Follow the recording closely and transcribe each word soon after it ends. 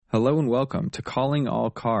Hello and welcome to Calling All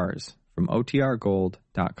Cars from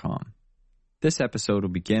OTRGold.com. This episode will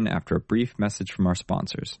begin after a brief message from our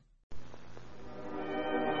sponsors.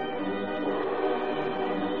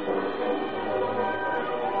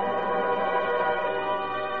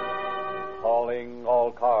 Calling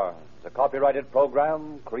All Cars, a copyrighted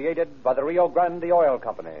program created by the Rio Grande Oil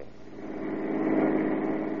Company.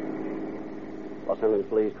 Los Angeles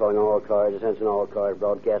Police calling all cars. Attention all cars.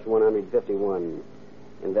 Broadcast 151.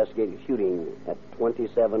 Investigating shooting at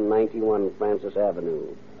 2791 Francis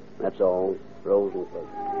Avenue. That's all. Rose and Close.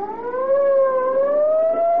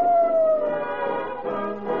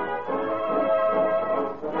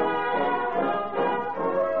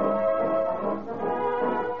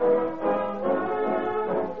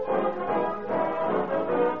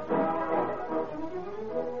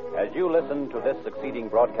 As you listen to this succeeding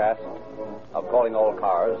broadcast of Calling All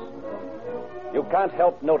Cars, you can't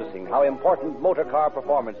help noticing how important motor car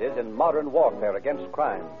performance is in modern warfare against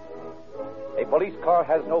crime. A police car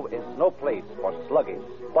is no place for sluggish,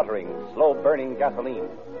 sputtering, slow-burning gasoline.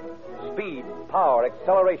 Speed, power,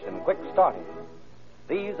 acceleration, quick starting.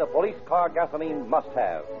 These a police car gasoline must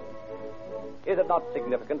have. Is it not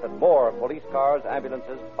significant that more police cars,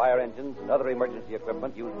 ambulances, fire engines, and other emergency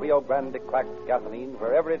equipment use Rio Grande cracked gasoline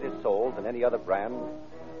wherever it is sold than any other brand?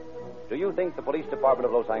 Do you think the police department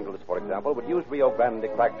of Los Angeles, for example, would use Rio Grande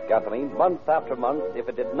cracked gasoline month after month if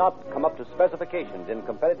it did not come up to specifications in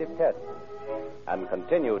competitive tests and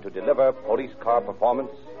continue to deliver police car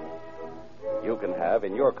performance? You can have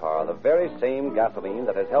in your car the very same gasoline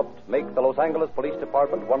that has helped make the Los Angeles Police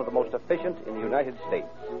Department one of the most efficient in the United States.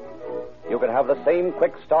 You can have the same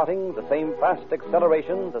quick starting, the same fast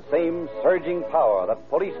acceleration, the same surging power that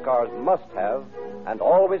police cars must have and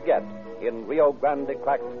always get in Rio Grande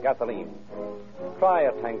cracked gasoline. Try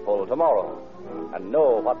a tankful tomorrow and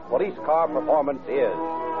know what police car performance is.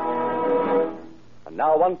 And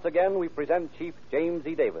now, once again, we present Chief James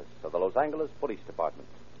E. Davis of the Los Angeles Police Department.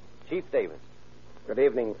 Chief Davis. Good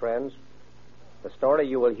evening, friends. The story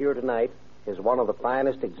you will hear tonight is one of the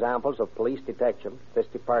finest examples of police detection this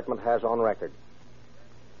department has on record.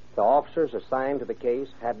 The officers assigned to the case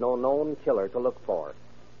had no known killer to look for,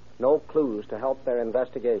 no clues to help their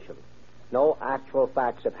investigation, no actual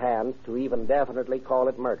facts at hand to even definitely call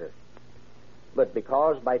it murder. But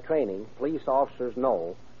because by training, police officers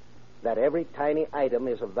know that every tiny item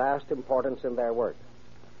is of vast importance in their work,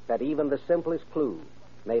 that even the simplest clue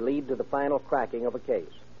may lead to the final cracking of a case.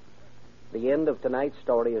 The end of tonight's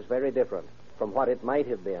story is very different from what it might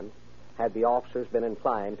have been had the officers been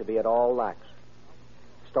inclined to be at all lax.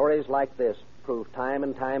 Stories like this prove time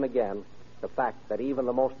and time again the fact that even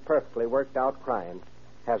the most perfectly worked out crime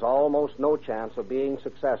has almost no chance of being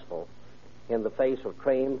successful in the face of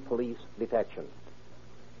trained police detection.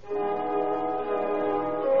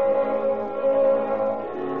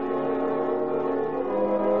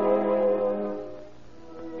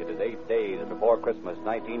 It is 8 days before Christmas,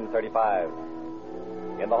 1935.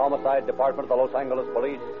 In the Homicide Department of the Los Angeles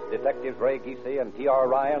Police, Detectives Ray Giese and T.R.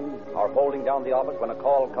 Ryan are holding down the office when a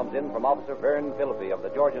call comes in from Officer Vern Philby of the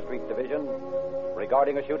Georgia Street Division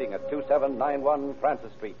regarding a shooting at 2791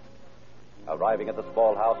 Francis Street. Arriving at the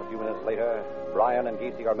small house a few minutes later, Ryan and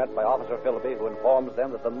Giese are met by Officer Philby, who informs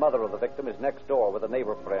them that the mother of the victim is next door with a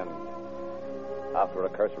neighbor friend. After a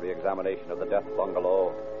cursory examination of the death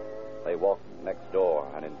bungalow, they walk next door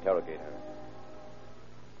and interrogate her.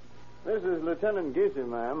 This is Lieutenant Giese,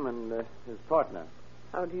 ma'am, and his partner.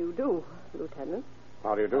 How do you do, Lieutenant?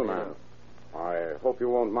 How do you do, ma'am? I hope you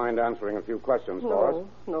won't mind answering a few questions for us.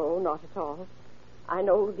 No, not at all. I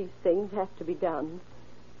know these things have to be done.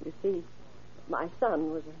 You see, my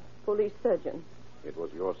son was a police surgeon. It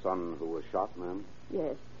was your son who was shot, ma'am?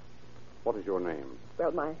 Yes. What is your name?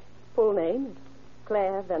 Well, my full name is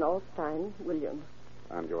Claire Van Alstyne Williams.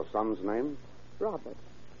 And your son's name? Robert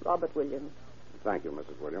Williams. Thank you,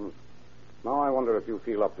 Mrs. Williams. Now I wonder if you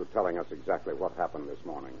feel up to telling us exactly what happened this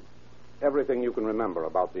morning. Everything you can remember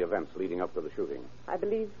about the events leading up to the shooting. I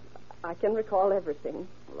believe I can recall everything.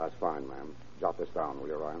 Well, that's fine, ma'am. Jot this down, will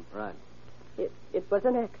you, Ryan? Right. It was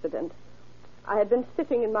an accident. I had been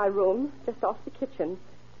sitting in my room just off the kitchen,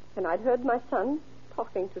 and I'd heard my son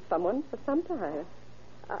talking to someone for some time.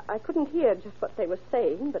 I couldn't hear just what they were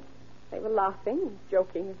saying, but they were laughing and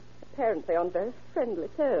joking, apparently on very friendly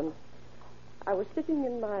terms. I was sitting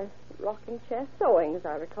in my rocking chair sewing, as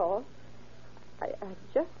I recall. I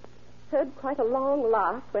just heard quite a long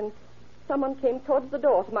laugh when someone came towards the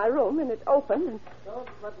door to my room, and it opened, and... Don't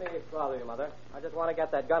let me bother you, Mother. I just want to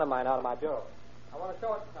get that gun of mine out of my bureau. I want to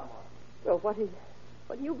show it to someone. Well, what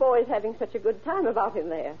What are you boys having such a good time about in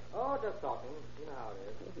there? Oh, just talking. You know how it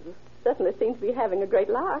is. You certainly seem to be having a great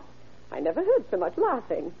laugh. I never heard so much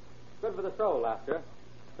laughing. Good for the soul, laughter.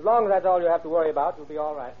 As long as that's all you have to worry about, you'll be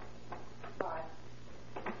all right. Bye.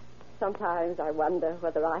 Sometimes I wonder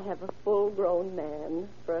whether I have a full-grown man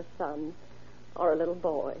for a son or a little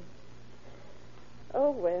boy.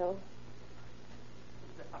 Oh, well.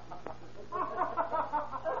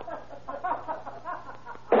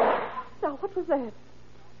 Now, what was that?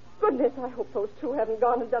 Goodness, I hope those two haven't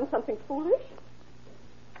gone and done something foolish.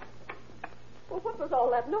 Well, what was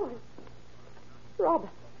all that noise?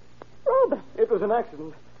 Robert. Robert. It was an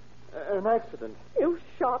accident. An accident. You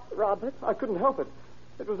shot Robert. I couldn't help it.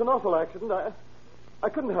 It was an awful accident. I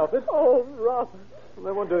couldn't help it. Oh, Robert.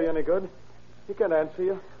 That won't do you any good. He can't answer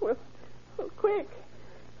you. Well, quick.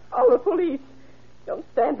 Call the police. Don't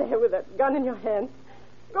stand there with that gun in your hand.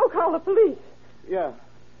 Go call the police. Yeah.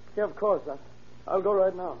 Yeah, of course. I'll go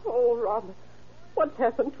right now. Oh, Robert. What's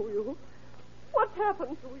happened to you? What's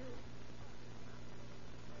happened to you?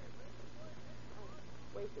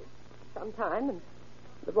 I waited some time, and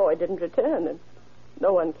the boy didn't return, and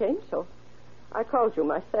no one came, so I called you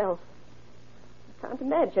myself. I can't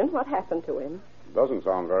imagine what happened to him. Doesn't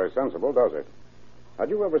sound very sensible, does it? Had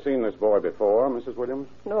you ever seen this boy before, Mrs. Williams?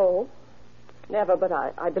 No, never, but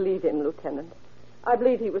I believe him, Lieutenant. I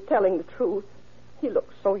believe he was telling the truth. He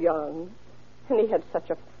looked so young, and he had such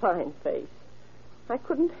a fine face. I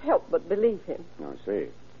couldn't help but believe him. I see.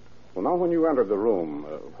 Well, now, when you entered the room,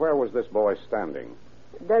 where was this boy standing?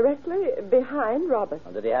 Directly behind Robert.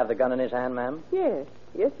 Did he have the gun in his hand, ma'am? Yes,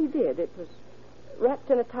 he did. It was wrapped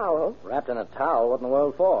in a towel. Wrapped in a towel? What in the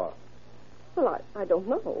world for? Well, I don't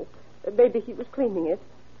know. Maybe he was cleaning it.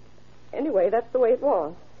 Anyway, that's the way it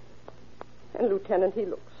was. And, Lieutenant, he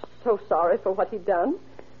looked so sorry for what he'd done.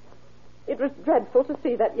 It was dreadful to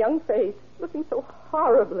see that young face looking so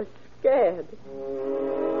horribly scared.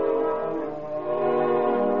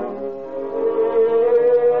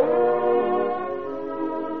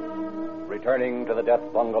 Returning to the death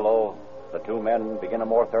bungalow, the two men begin a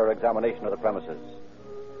more thorough examination of the premises.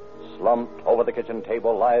 Slumped over the kitchen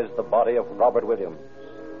table lies the body of Robert Williams,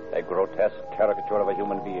 a grotesque caricature of a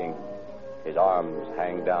human being. His arms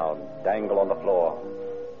hang down, dangle on the floor.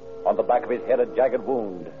 On the back of his head, a jagged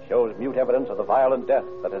wound shows mute evidence of the violent death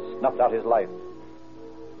that has snuffed out his life.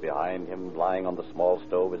 Behind him, lying on the small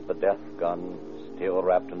stove, is the death gun, still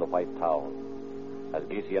wrapped in the white towel. As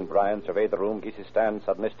Giese and Bryan survey the room, Giese stands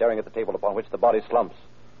suddenly staring at the table upon which the body slumps.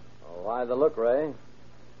 Oh, why the look, Ray?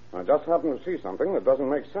 I just happened to see something that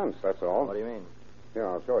doesn't make sense, that's all. What do you mean? Here,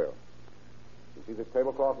 I'll show you. You see this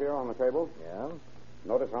tablecloth here on the table? Yeah?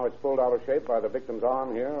 Notice how it's pulled out of shape by the victim's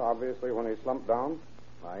arm here, obviously when he slumped down?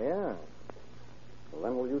 Why, yeah. Well,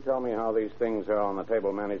 then will you tell me how these things here on the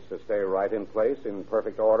table managed to stay right in place, in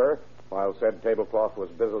perfect order, while said tablecloth was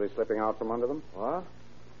busily slipping out from under them? What?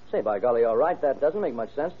 Say, by golly, all right, that doesn't make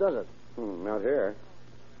much sense, does it? Not here.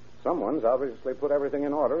 Someone's obviously put everything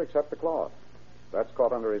in order except the cloth. That's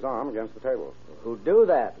caught under his arm against the table. Who'd do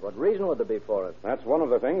that? What reason would there be for it? That's one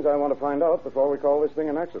of the things I want to find out before we call this thing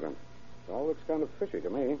an accident. It all looks kind of fishy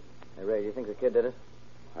to me. Hey, Ray, you think the kid did it?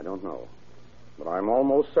 I don't know. But I'm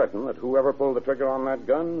almost certain that whoever pulled the trigger on that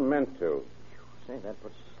gun meant to. Say, that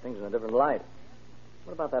puts things in a different light.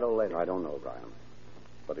 What about that old lady? I don't know, Brian.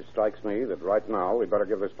 But it strikes me that right now we'd better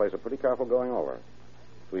give this place a pretty careful going over.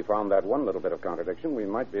 If we found that one little bit of contradiction, we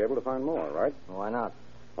might be able to find more, right? Well, why not?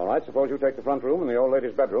 All right, suppose you take the front room and the old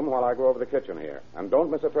lady's bedroom while I go over the kitchen here. And don't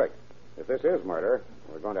miss a trick. If this is murder,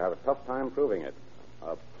 we're going to have a tough time proving it.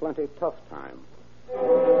 A plenty tough time.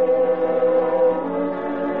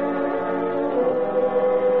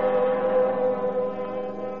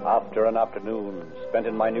 After an afternoon spent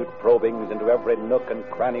in minute probings into every nook and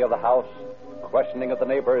cranny of the house, questioning of the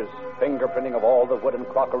neighbors, fingerprinting of all the wood and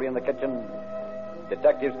crockery in the kitchen,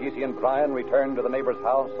 Detectives Giese and Bryan return to the neighbor's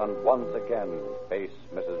house and once again face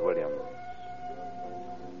Mrs. Williams.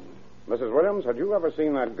 Mrs. Williams, had you ever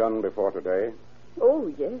seen that gun before today? Oh,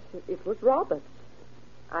 yes, it was Robert's.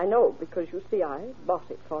 I know, because, you see, I bought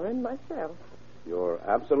it for him myself. You're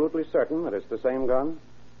absolutely certain that it's the same gun?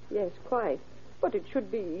 Yes, quite. But it should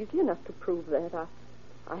be easy enough to prove that.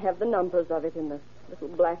 I have the numbers of it in the little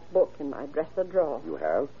black book in my dresser drawer. You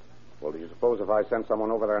have? Well, do you suppose if I sent someone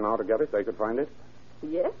over there now to get it, they could find it?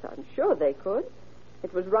 Yes, I'm sure they could.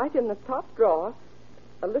 It was right in the top drawer,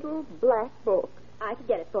 a little black book. I could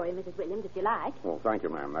get it for you, Mrs. Williams, if you like. Oh, thank you,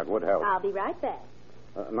 ma'am. That would help. I'll be right back.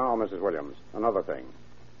 Now, Mrs. Williams, another thing.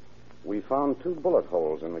 We found 2 bullet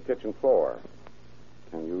holes in the kitchen floor.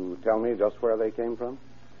 Can you tell me just where they came from?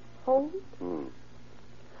 Holes?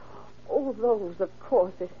 Oh, those, of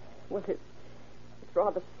course. It's It's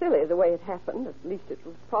rather silly the way it happened. At least it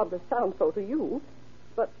would probably sound so to you.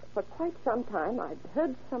 But for quite some time, I'd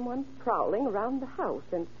heard someone prowling around the house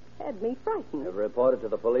and had me frightened. You reported to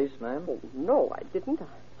the police, ma'am? Oh, no, I didn't. I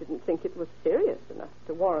didn't think it was serious enough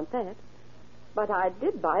to warrant that. But I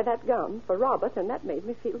did buy that gun for Robert, and that made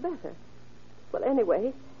me feel better. Well,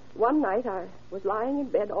 anyway, one night I was lying in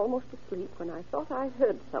bed almost asleep when I thought I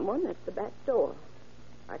heard someone at the back door.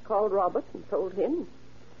 I called Robert and told him.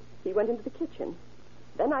 He went into the kitchen.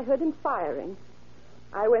 Then I heard him firing.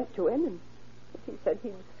 I went to him, and he said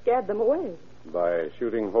he'd scared them away. By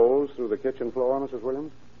shooting holes through the kitchen floor, Mrs.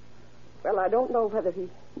 Williams? Well, I don't know whether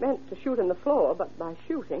he meant to shoot in the floor, but by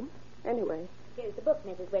shooting. Anyway. Here's the book,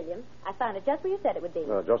 Mrs. Williams. I found it just where you said it would be.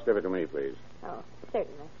 Just give it to me, please. Oh,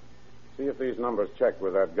 certainly. See if these numbers check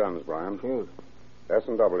with that guns, Brian.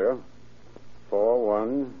 S&W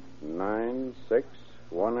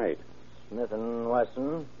 419618. Smith &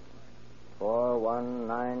 Wesson,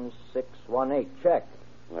 419618. Check.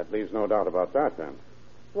 That leaves no doubt about that, then.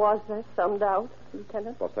 Was there some doubt,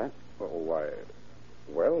 Lieutenant? What's that? Oh, why...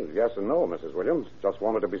 Well, yes and no, Mrs. Williams. Just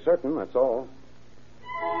wanted to be certain, that's all.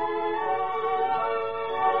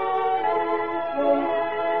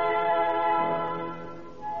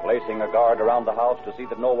 Placing a guard around the house to see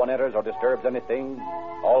that no one enters or disturbs anything,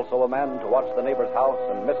 also a man to watch the neighbor's house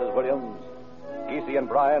and Mrs. Williams, Geesey and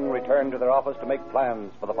Brian returned to their office to make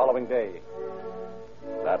plans for the following day.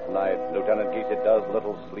 That night, Lieutenant Geesey does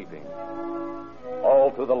little sleeping.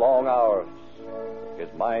 All through the long hours,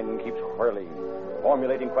 his mind keeps whirling,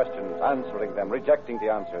 formulating questions, answering them, rejecting the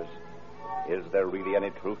answers. Is there really any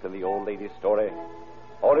truth in the old lady's story?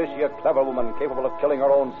 Or is she a clever woman capable of killing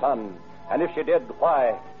her own son? And if she did,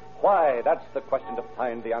 why? Why? That's the question to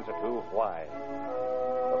find the answer to. Why?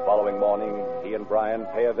 The following morning, he and Brian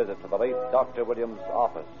pay a visit to the late Dr. Williams'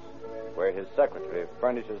 office, where his secretary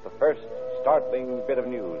furnishes the first startling bit of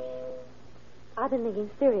news. I've been thinking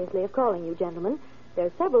seriously of calling you, gentlemen. There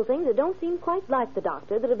are several things that don't seem quite like the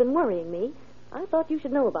doctor that have been worrying me. I thought you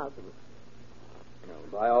should know about them.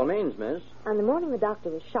 Well, by all means, miss. On the morning the doctor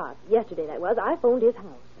was shot, yesterday that was, I phoned his house.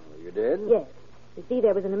 Oh, you did? Yes. You see,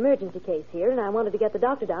 there was an emergency case here, and I wanted to get the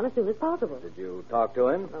doctor down as soon as possible. Did you talk to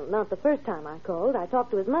him? Well, not the first time I called. I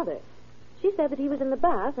talked to his mother. She said that he was in the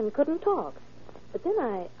bath and couldn't talk. But then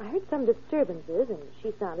I heard some disturbances, and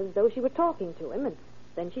she sounded as though she were talking to him, and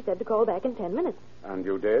then she said to call back in 10 minutes. And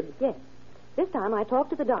you did? Yes. This time I talked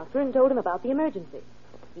to the doctor and told him about the emergency.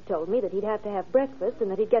 He told me that he'd have to have breakfast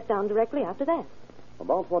and that he'd get down directly after that.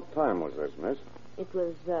 About what time was this, miss? It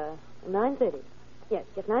was 9:30. Yes,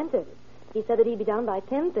 9:30. He said that he'd be down by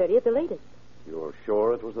 10:30 at the latest. You're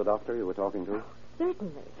sure it was the doctor you were talking to?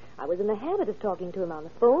 Certainly. I was in the habit of talking to him on the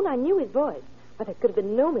phone. I knew his voice. But there could have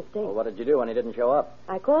been no mistake. Well, what did you do when he didn't show up?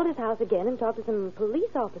 I called his house again and talked to some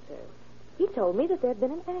police officers. He told me that there'd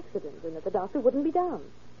been an accident and that the doctor wouldn't be down.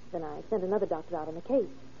 Then I sent another doctor out on the case.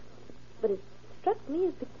 But it struck me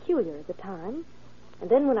as peculiar at the time. And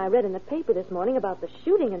then when I read in the paper this morning about the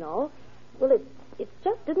shooting and all, well, it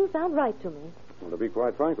just didn't sound right to me. Well, to be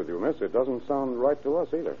quite frank with you, miss, it doesn't sound right to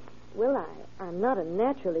us either. Well, I'm not a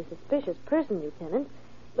naturally suspicious person, Lieutenant.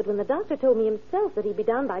 But when the doctor told me himself that he'd be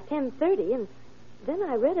down by 10:30, and then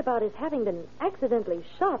I read about his having been accidentally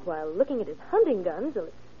shot while looking at his hunting guns,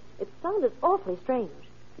 it sounded awfully strange.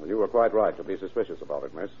 Well, you were quite right to be suspicious about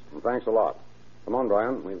it, miss. And thanks a lot. Come on,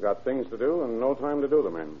 Brian. We've got things to do and no time to do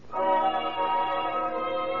them in.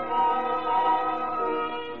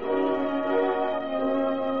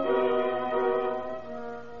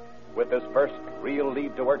 With this first real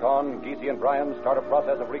lead to work on, Geesey and Brian start a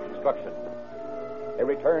process of reconstruction. A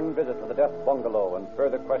return visit to the death bungalow and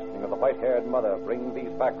further questioning of the white-haired mother bring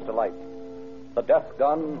these facts to light. The death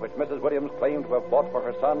gun, which Mrs. Williams claimed to have bought for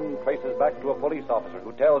her son, traces back to a police officer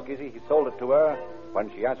who tells Geesey he sold it to her when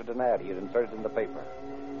she answered an ad he had inserted in the paper.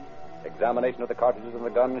 Examination of the cartridges in the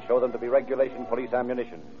gun show them to be regulation police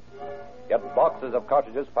ammunition. Yet boxes of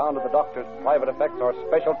cartridges found at the doctor's private effects are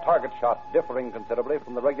special target shots, differing considerably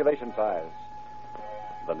from the regulation size.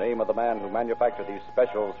 The name of the man who manufactured these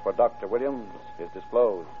specials for Dr. Williams is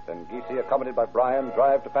disclosed, and Geesey, accompanied by Brian,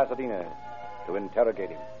 drive to Pasadena to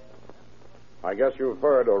interrogate him. I guess you've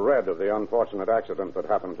heard or read of the unfortunate accident that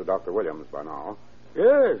happened to Dr. Williams by now.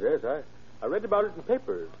 Yes. I read about it in the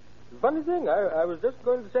papers. Funny thing, I was just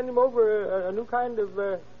going to send him over a new kind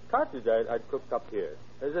of cartridge I'd cooked up here.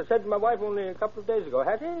 As I said to my wife only a couple of days ago,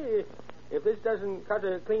 Hattie, if this doesn't cut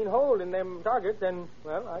a clean hole in them targets, then,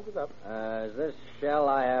 well, I give up. Is this shell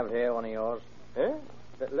I have here one of yours? Eh?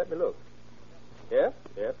 Let me look. Yep,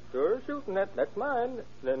 sure shooting. That's mine.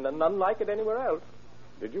 None like it anywhere else.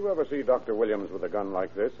 Did you ever see Dr. Williams with a gun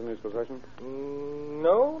like this in his possession?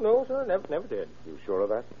 No, sir. Never did. You sure of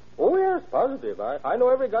that? Oh, yes, positive. I know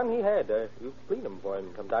every gun he had. You've cleaned them for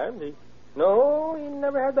him sometimes. No, he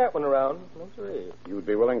never had that one around. No, sir. You'd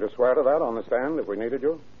be willing to swear to that on the stand if we needed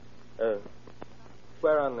you?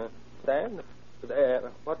 Swear on the stand?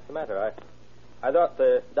 What's the matter? I thought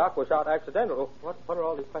the doc was shot accidental. What are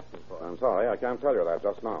all these questions for? I'm sorry, I can't tell you that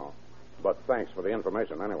just now. But thanks for the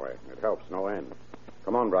information anyway. It helps no end.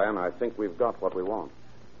 Come on, Brian. I think we've got what we want.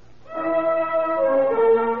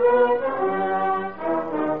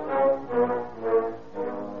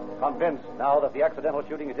 Convinced now that the accidental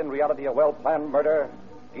shooting is in reality a well-planned murder,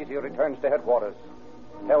 Giese returns to headquarters,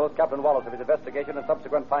 tells Captain Wallace of his investigation and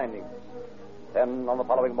subsequent findings. Then, on the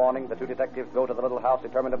following morning, the two detectives go to the little house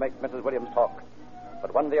determined to make Mrs. Williams talk.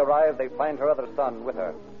 But when they arrive, they find her other son with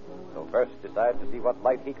her. So first decide to see what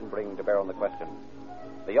light he can bring to bear on the question.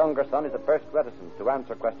 The younger son is at first reticent to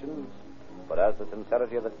answer questions, but as the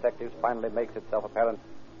sincerity of the detectives finally makes itself apparent,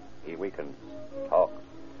 he weakens, talks.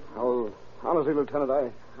 Oh, honestly, Lieutenant,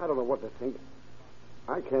 I don't know what to think.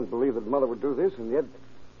 I can't believe that Mother would do this, and yet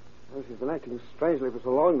she's been acting strangely for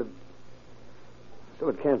so long that still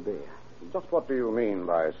it can't be. Just what do you mean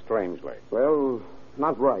by strangely? Well,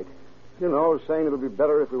 not right. You know, saying it would be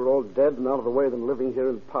better if we were all dead and out of the way than living here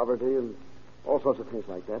in poverty and all sorts of things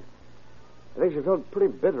like that. I think she felt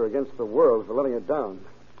pretty bitter against the world for letting her down.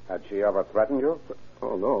 Had she ever threatened you?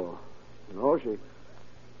 Oh, no. No,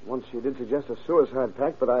 once she did suggest a suicide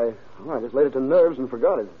pact, but I just laid it to nerves and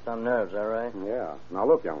forgot it. Some nerves, all right? Yeah. Now,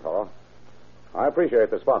 look, young fellow. I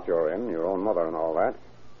appreciate the spot you're in, your own mother and all that.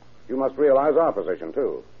 You must realize our position,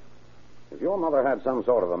 too. If your mother had some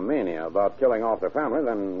sort of a mania about killing off their family,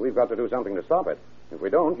 then we've got to do something to stop it. If we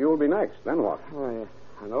don't, you'll be next. Then what?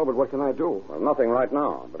 I know, but what can I do? Well, nothing right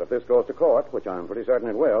now. But if this goes to court, which I'm pretty certain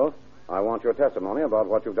it will, I want your testimony about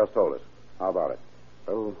what you've just told us. How about it?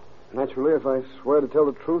 Well, naturally, if I swear to tell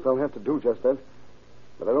the truth, I'll have to do just that.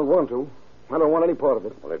 But I don't want to. I don't want any part of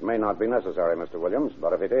it. Well, it may not be necessary, Mr. Williams,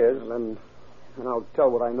 but if it is... Well, then I'll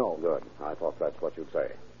tell what I know. Good. I thought that's what you'd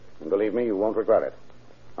say. And believe me, you won't regret it.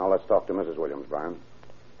 Now let's talk to Mrs. Williams, Brian.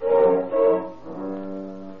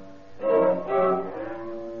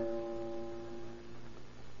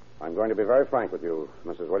 I'm going to be very frank with you,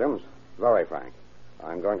 Mrs. Williams. Very frank.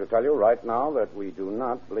 I'm going to tell you right now that we do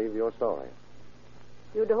not believe your story.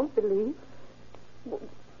 You don't believe?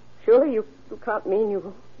 Surely you can't mean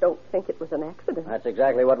you don't think it was an accident. That's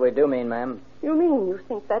exactly what we do mean, ma'am. You mean you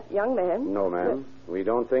think that young man... No, ma'am. We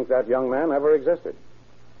don't think that young man ever existed.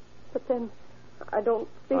 But then, I don't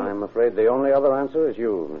see... I'm afraid the only other answer is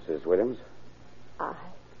you, Mrs. Williams. I?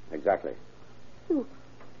 Exactly. You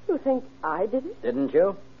think I did it? Didn't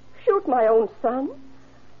you? Shoot my own son?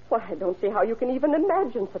 Why, I don't see how you can even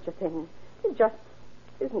imagine such a thing. It just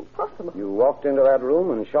isn't possible. You walked into that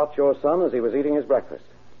room and shot your son as he was eating his breakfast.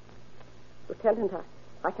 Lieutenant,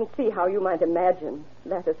 I can see how you might imagine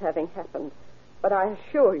that as having happened. But I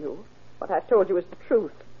assure you, what I've told you is the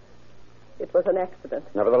truth. It was an accident.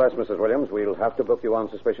 Nevertheless, Mrs. Williams, we'll have to book you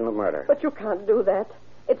on suspicion of murder. But you can't do that.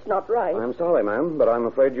 It's not right. I'm sorry, ma'am, but I'm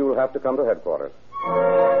afraid you'll have to come to headquarters.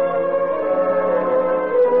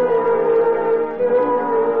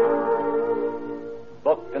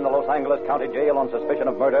 Booked in the Los Angeles County Jail on suspicion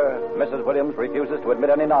of murder, Mrs. Williams refuses to admit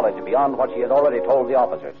any knowledge beyond what she has already told the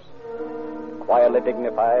officers. Quietly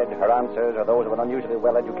dignified, her answers are those of an unusually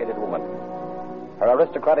well-educated woman. Her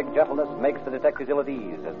aristocratic gentleness makes the detectives ill at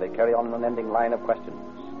ease as they carry on an unending line of questions.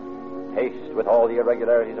 Paced with all the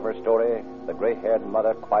irregularities of her story, the gray-haired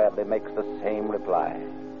mother quietly makes the same reply.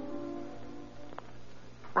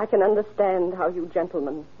 I can understand how you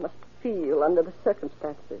gentlemen must feel under the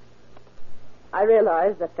circumstances. I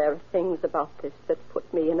realize that there are things about this that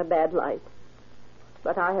put me in a bad light.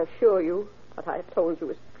 But I assure you what I have told you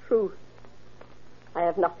is the truth. I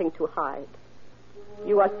have nothing to hide.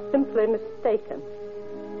 You are simply mistaken.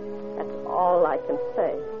 That's all I can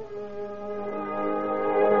say.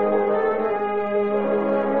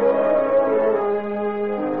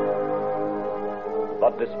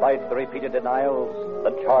 But despite the repeated denials,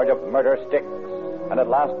 the charge of murder sticks, and at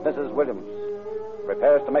last Mrs. Williams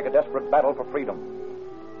prepares to make a desperate battle for freedom.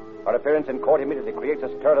 Her appearance in court immediately creates a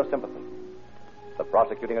stir of sympathy. The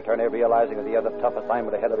prosecuting attorney, realizing that he has a tough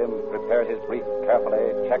assignment ahead of him, prepares his brief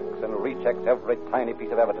carefully, checks and rechecks every tiny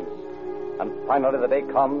piece of evidence. And finally the day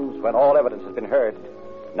comes when all evidence has been heard.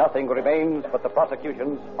 Nothing remains but the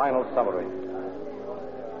prosecution's final summary.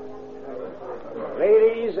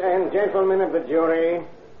 Ladies and gentlemen of the jury,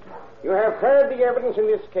 you have heard the evidence in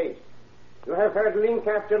this case. You have heard link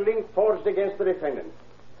after link forged against the defendant.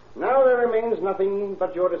 Now there remains nothing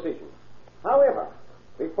but your decision. However,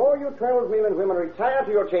 Before you 12 men and women retire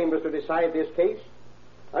to your chambers to decide this case,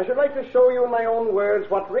 I should like to show you in my own words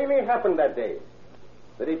what really happened that day.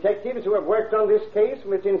 The detectives who have worked on this case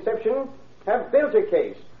from its inception have built a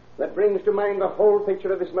case that brings to mind the whole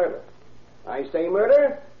picture of this murder. I say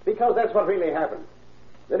murder because that's what really happened.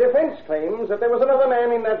 The defense claims that there was another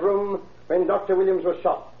man in that room when Dr. Williams was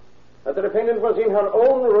shot, that the defendant was in her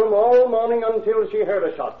own room all morning until she heard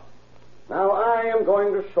a shot. Now, I am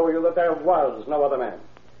going to show you that there was no other man,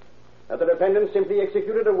 that the defendant simply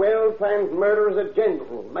executed a well-planned murder as a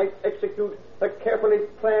general might execute a carefully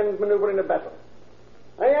planned maneuver in a battle.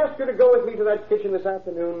 I ask you to go with me to that kitchen this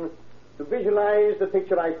afternoon to visualize the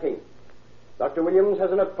picture I paint. Dr. Williams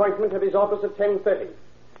has an appointment at his office at 10:30.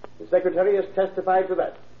 The secretary has testified to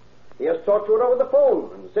that. He has talked to her over the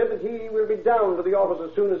phone and said that he will be down to the office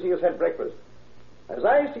as soon as he has had breakfast. As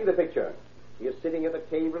I see the picture, he is sitting at the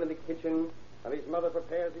table in the kitchen and his mother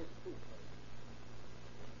prepares his food.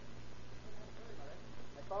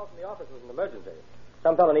 My call from the office was an emergency.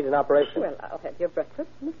 Some fellow needs an operation. Well, I'll have your breakfast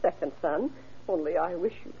in a second, son. Only I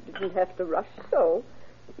wish you didn't have to rush so.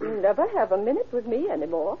 You never have a minute with me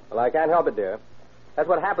anymore. Well, I can't help it, dear. That's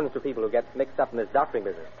what happens to people who get mixed up in this doctoring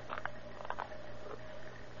business.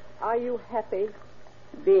 Are you happy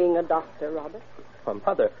being a doctor, Robert? Oh,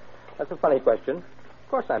 Mother, that's a funny question.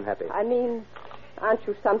 Of course I'm happy. I mean, aren't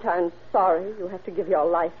you sometimes sorry you have to give your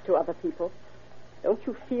life to other people? Don't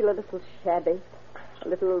you feel a little shabby? A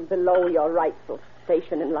little below your rightful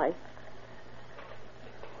station in life?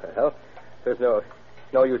 Well, there's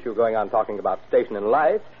no use you going on talking about station in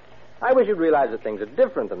life. I wish you'd realize that things are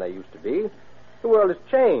different than they used to be. The world has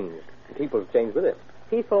changed, and people have changed with it.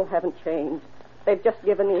 People haven't changed. They've just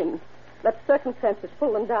given in. Let circumstances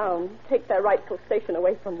pull them down, take their rightful station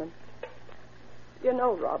away from them. You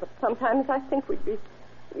know, Robert, sometimes I think we'd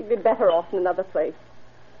be better off in another place.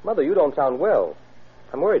 Mother, you don't sound well.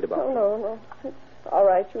 I'm worried about you. No. It's all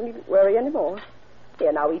right. You needn't worry anymore.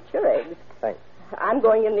 Here, now eat your eggs. Thanks. I'm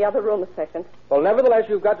going in the other room a second. Well, nevertheless,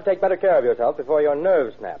 you've got to take better care of yourself before your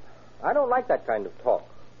nerves snap. I don't like that kind of talk.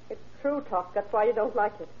 It's true talk. That's why you don't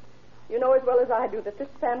like it. You know as well as I do that this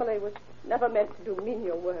family was never meant to do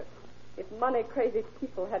menial work. If money-crazy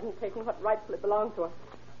people hadn't taken what rightfully belonged to us,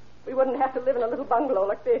 we wouldn't have to live in a little bungalow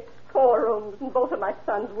like this, 4 rooms, and both of my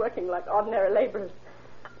sons working like ordinary laborers.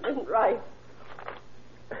 It isn't right.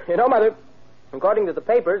 You know, Mother, according to the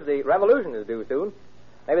papers, the revolution is due soon.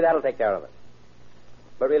 Maybe that'll take care of it.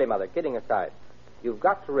 But really, Mother, kidding aside, you've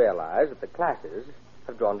got to realize that the classes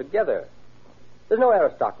have drawn together. There's no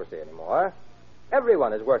aristocracy anymore.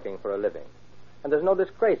 Everyone is working for a living, and there's no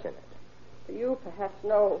disgrace in it. You perhaps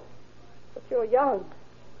know, but you're young.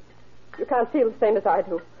 You can't feel the same as I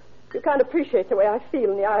do. You can't appreciate the way I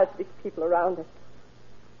feel in the eyes of these people around us.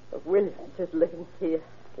 But Williams is living here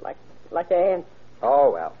like ants.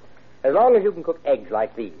 Oh, well, as long as you can cook eggs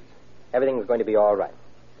like these, everything's going to be all right.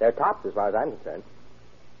 They're tops as far as I'm concerned.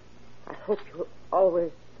 I hope you'll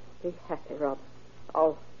always be happy, Rob.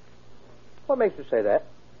 Always. What makes you say that?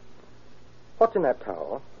 What's in that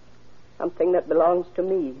towel? Something that belongs to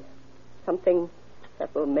me. Something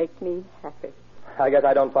that will make me happy. I guess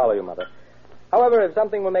I don't follow you, Mother. However, if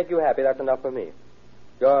something will make you happy, that's enough for me.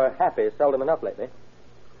 You're happy seldom enough lately.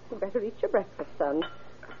 You better eat your breakfast, son.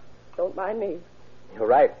 Don't mind me. You're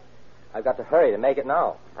right. I've got to hurry to make it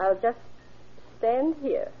now. I'll just stand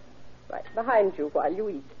here, right behind you while you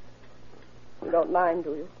eat. You don't mind,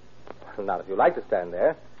 do you? Well, not if you like to stand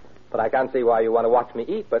there. But I can't see why you want to watch me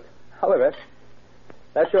eat. But, however,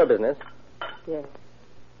 that's your business. Yes.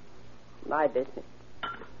 My business.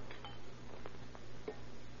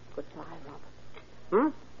 Goodbye,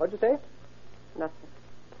 Robert. What'd you say? Nothing.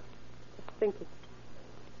 Just thinking.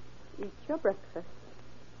 Eat your breakfast.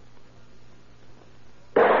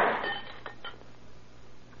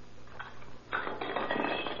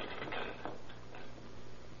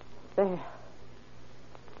 There.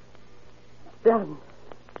 Done.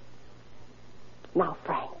 Now,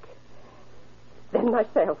 Frank. Then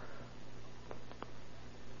myself.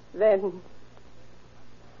 Then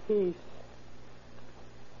peace.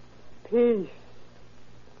 Peace.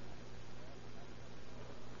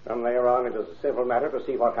 From there on, it was a simple matter to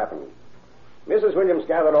see what happened. Mrs. Williams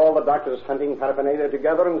gathered all the doctor's hunting paraphernalia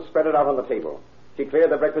together and spread it out on the table. She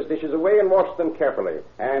cleared the breakfast dishes away and washed them carefully.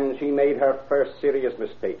 And she made her first serious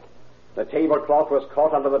mistake. The tablecloth was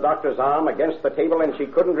caught under the doctor's arm against the table, and she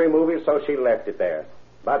couldn't remove it, so she left it there.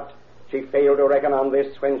 But she failed to reckon on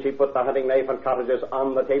this when she put the hunting knife and cartridges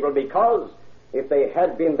on the table, because if they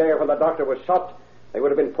had been there when the doctor was shot, they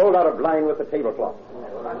would have been pulled out of line with the tablecloth.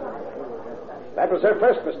 That was her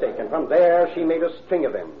first mistake, and from there she made a string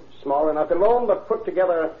of them. Small enough alone, but put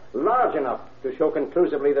together large enough to show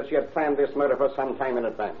conclusively that she had planned this murder for some time in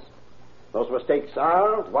advance. Those mistakes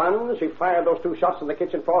are, 1, she fired those 2 shots on the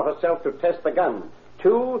kitchen floor herself to test the gun.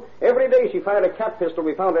 2, every day she fired a cap pistol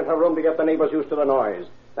we found in her room to get the neighbors used to the noise.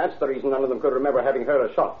 That's the reason none of them could remember having heard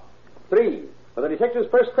a shot. 3, when the detectives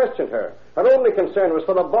first questioned her, her only concern was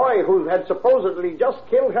for the boy who had supposedly just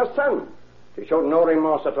killed her son. She showed no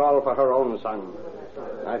remorse at all for her own son.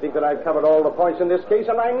 I think that I've covered all the points in this case,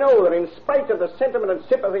 and I know that in spite of the sentiment and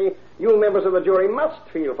sympathy you members of the jury must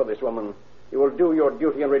feel for this woman, you will do your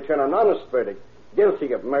duty and return an honest verdict,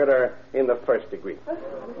 guilty of murder in the first degree.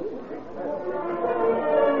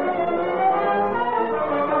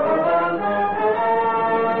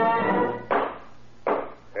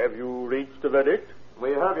 Have you reached a verdict?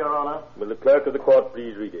 We have, Your Honor. Will the clerk of the court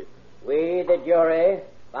please read it? We, the jury,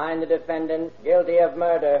 find the defendant guilty of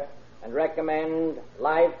murder and recommend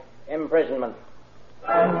life imprisonment.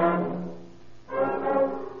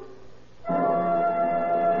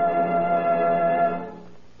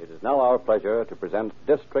 It is now our pleasure to present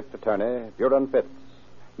District Attorney Buren Fitz.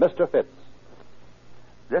 Mr. Fitz.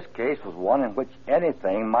 This case was one in which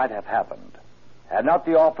anything might have happened, had not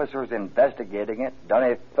the officers investigating it done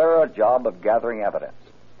a thorough job of gathering evidence,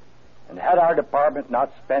 and had our department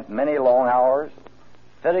not spent many long hours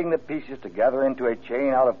fitting the pieces together into a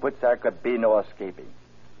chain out of which there could be no escaping.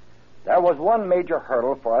 There was one major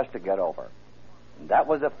hurdle for us to get over, and that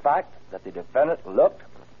was the fact that the defendant looked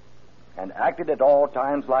and acted at all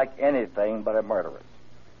times like anything but a murderess.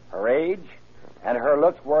 Her age and her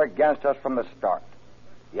looks were against us from the start.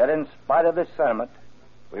 Yet in spite of this sentiment,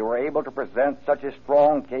 we were able to present such a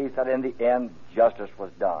strong case that in the end, justice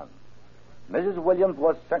was done. Mrs. Williams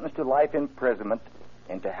was sentenced to life imprisonment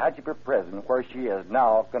in Tehachapi Prison, where she is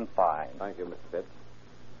now confined. Thank you, Mr. Fitz.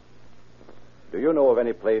 Do you know of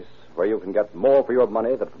any place where you can get more for your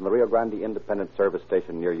money than from the Rio Grande Independent Service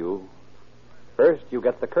Station near you? First, you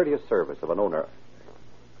get the courteous service of an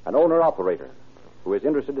owner-operator, who is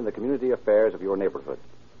interested in the community affairs of your neighborhood.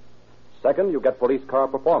 Second, you get police car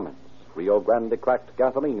performance. Rio Grande cracked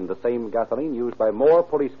gasoline, the same gasoline used by more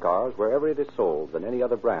police cars wherever it is sold than any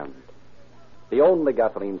other brand. The only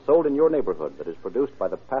gasoline sold in your neighborhood that is produced by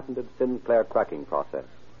the patented Sinclair cracking process.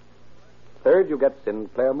 Third, you get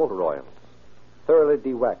Sinclair motor oils, thoroughly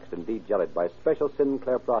de-waxed and de-jellied by special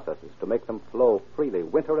Sinclair processes to make them flow freely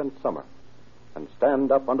winter and summer and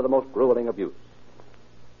stand up under the most grueling abuse.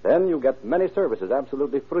 Then you get many services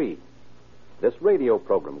absolutely free. This radio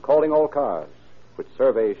program, Calling All Cars, which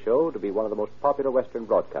surveys show to be one of the most popular Western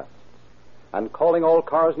broadcasts, and Calling All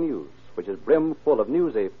Cars News, which is brim full of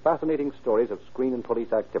newsy, fascinating stories of screen and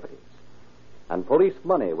police activities, and police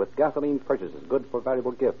money with gasoline purchases good for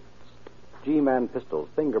valuable gifts, G-Man pistols,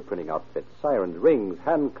 fingerprinting outfits, sirens, rings,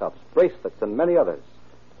 handcuffs, bracelets, and many others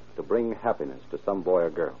to bring happiness to some boy or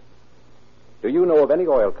girl. Do you know of any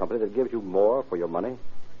oil company that gives you more for your money?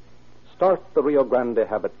 Start the Rio Grande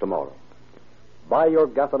habit tomorrow. Buy your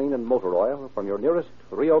gasoline and motor oil from your nearest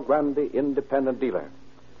Rio Grande independent dealer.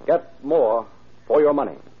 Get more for your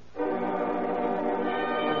money.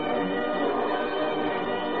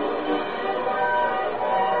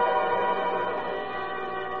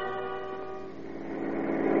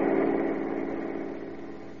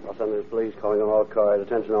 Los Angeles Police calling all cars.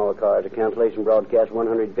 Attention all cars. A cancellation broadcast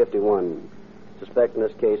 151. Suspect in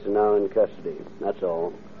this case is now in custody. That's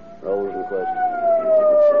all. Rolls and questions.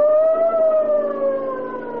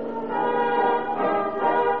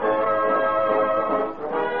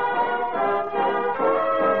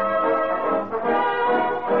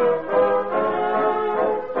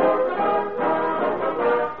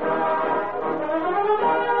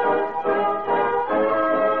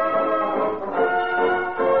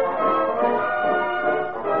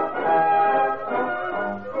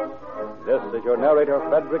 This is your narrator,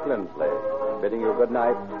 Frederick Lindsley, bidding you good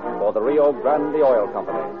night for the Rio Grande Oil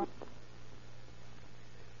Company.